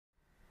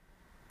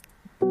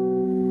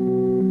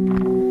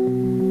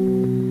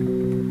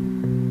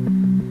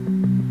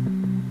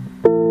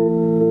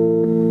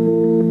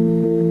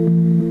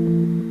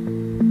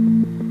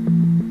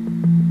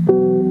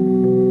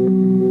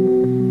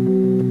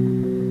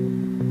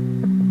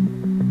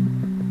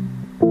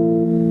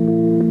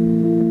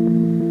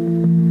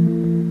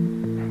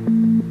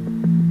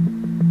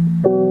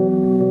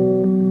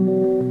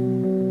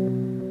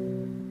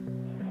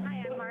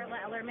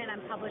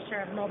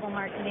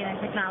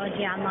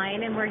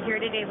line, and we're here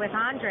today with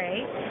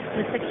Andre,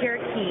 the Secure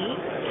Key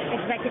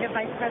Executive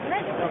Vice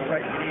President. That's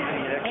right.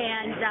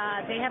 And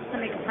they have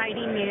some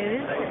exciting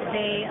news.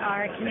 They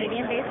are a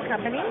Canadian-based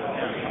company,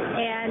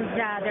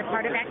 and they're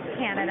part of X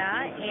Canada,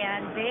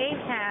 and they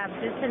have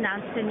just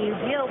announced a new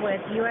deal with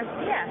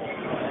USPS.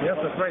 Yes,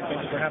 that's right.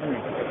 Thank you for having me.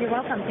 You're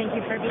welcome. Thank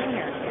you for being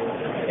here.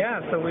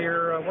 Yeah, so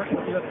we're working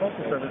with U.S.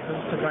 Postal Services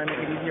to try and make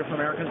it easier for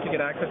Americans to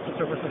get access to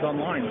services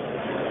online.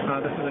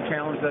 This is a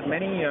challenge that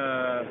many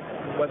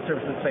web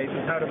services face,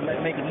 is how to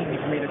make it easy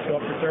for me to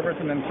show up for service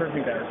and then serve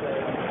me there.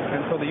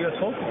 And so the U.S.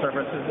 Postal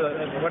Service,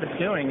 what it's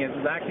doing is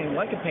acting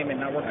like a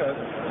payment network,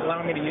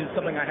 allowing me to use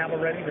something I have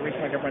already to reach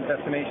my government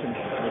destination.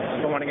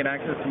 If I want to get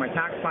access to my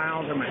tax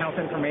files or my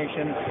health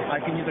information, I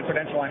can use a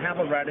credential I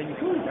have already,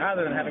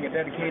 rather than having a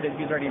dedicated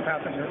user ID and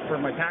password for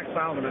my tax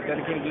files and a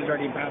dedicated user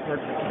ID and password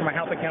for my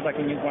health account. I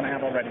can use one I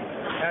have already.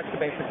 That's the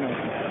basic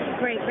notion.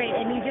 Great, great.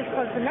 And you just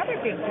closed another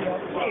big deal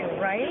too,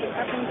 right?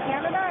 Up in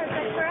Canada, is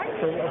that correct?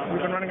 So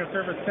we've been running a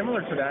service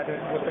similar to that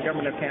with the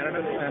government of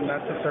Canada, and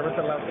that's a service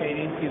that allows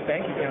Canadians to use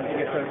bank accounts to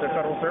get their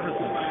federal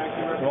services.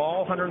 So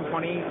all 120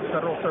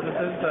 federal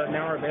services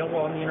now are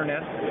available on the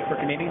internet for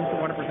Canadians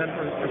who want to present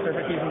for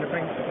service using their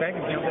bank account.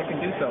 They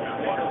can do so.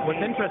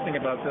 What's interesting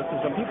about this is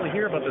when people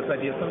hear about this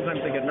idea,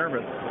 sometimes they get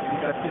nervous.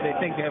 They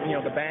think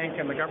the bank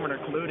and the government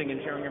are colluding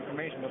and sharing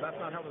information, but that's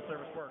not how the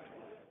service works.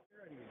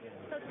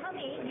 So tell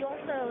me, you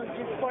also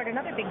just scored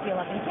another big deal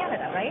up in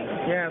Canada, right?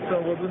 Yeah,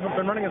 so we've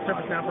been running a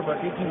service now for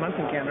about 18 months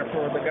in Canada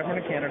for the government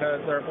of Canada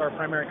as our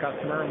primary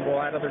customer, and we'll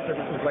add other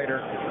services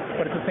later.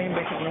 But it's the same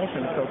basic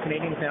notion. So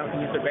Canadians now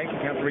can use their bank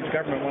account to reach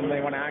government when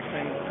they want to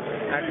access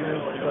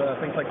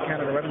things like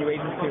Canada Revenue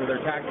Agency or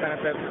their tax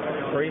benefits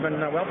or even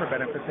welfare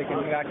benefits. They can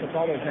access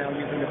all those now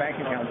using the bank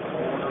account.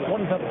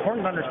 What's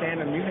important to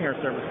understand in using our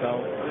service,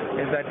 though,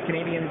 is that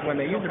Canadians, when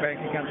they use their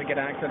bank account to get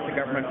access to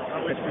government,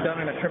 it's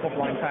done in a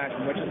triple-blind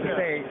fashion, which is to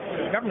say,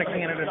 the government of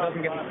Canada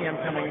doesn't get to see I'm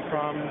coming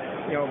from,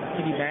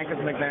 TD Bank as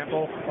an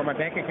example, or my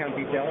bank account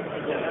details.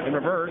 In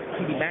reverse,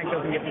 TD Bank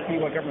doesn't get to see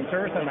what government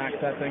service I'm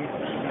accessing,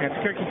 and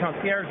Secure Key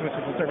Concierge, which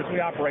is the service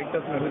we operate,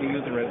 doesn't know who the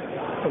user is.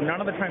 So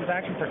none of the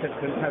transaction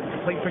participants has a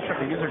complete picture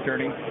of the user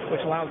journey,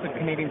 which allows the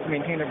Canadians to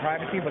maintain their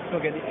privacy but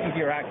still get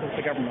easier access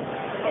to government.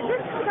 Is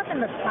this stuff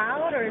in the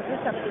cloud, or is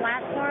this a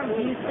platform?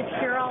 Do you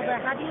secure all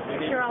that? How do you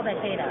secure all that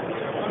data?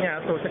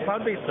 Yeah, so it's a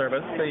cloud-based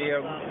service.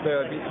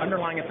 The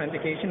underlying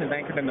authentication is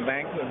anchored in the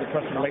bank, the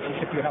trusted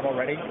relationship you have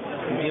already.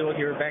 You deal with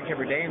your bank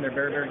every day, and they're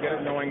very, very good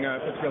at knowing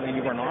if it's really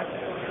you or not.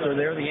 So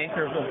they're the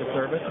anchors of the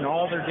service, and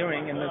all they're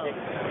doing in this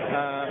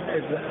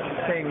is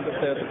saying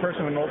that the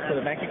person who knows for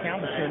the bank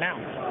account is here now.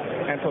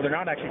 And so they're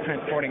not actually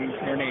transporting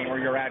your name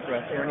or your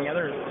address or any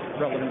other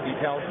relevant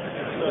details.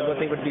 So what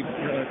they would be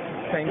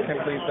saying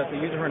simply is that the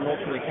user who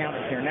enrolled for the account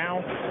is here now,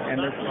 and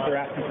they're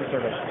asking for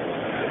service.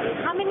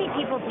 How many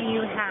people do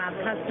you have,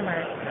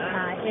 customers,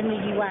 in the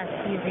U.S.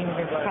 using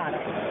this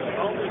product?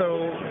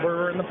 So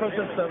we're in the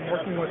process of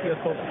working with the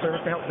U.S. Postal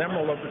Service to help them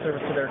roll out the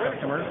service to their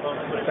customers.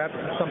 That's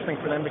something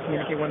for them to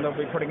communicate when they'll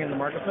be putting in the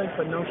marketplace,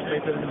 but no,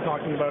 they've been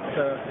talking about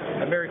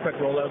a very quick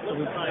rollout, so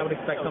I would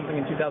expect something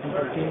in 2014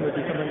 would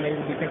be something they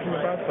would be thinking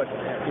about, but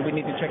we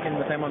need to check in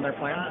with them on their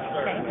plans.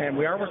 Okay. And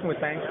we are working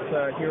with banks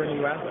here in the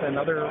U.S. and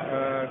other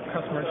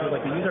customers who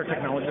like to use our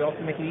technology to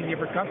also make it easier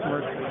for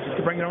customers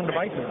to bring their own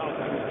devices.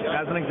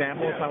 As an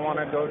example, if I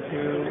want to go to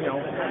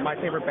my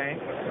favorite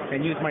bank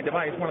and use my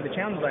device, one of the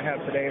challenges I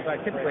have today is I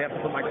typically have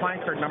to put my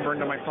client card number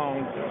into my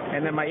phone,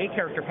 and then my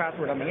 8-character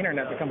password on the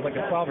internet becomes like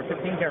a 12 or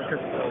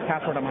 15-character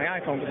password on my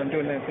iPhone because I'm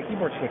doing the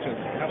keyboard switches.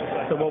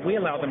 So what we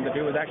allow them to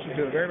do is actually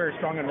do a very, very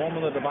strong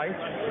enrollment of the device.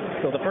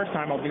 So the first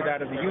time I'll do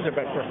that as a user,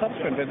 but for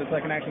subsequent visits I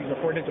can actually use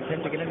a 4-digit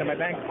PIN to get into my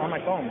bank on my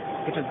phone,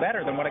 which is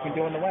better than what I can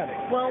do on the web.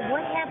 Well,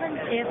 what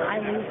happens if I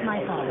lose my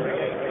phone?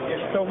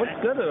 So what's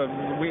good,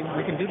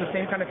 we can do the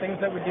same kind of things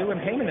that we do in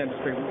payment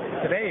industry.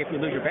 Today, if you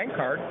lose your bank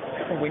card,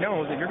 what we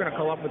know is that you're going to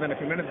call up within a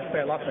few minutes to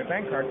say, I lost my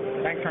bank card.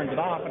 The bank turns it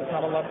off, and it's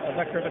not a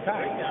vector of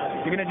attack.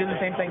 You're going to do the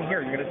same thing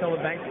here. You're going to tell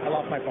the bank, I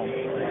lost my phone.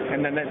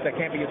 And then that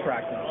can't be used for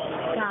access.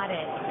 Got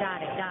it, got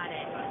it, got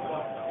it.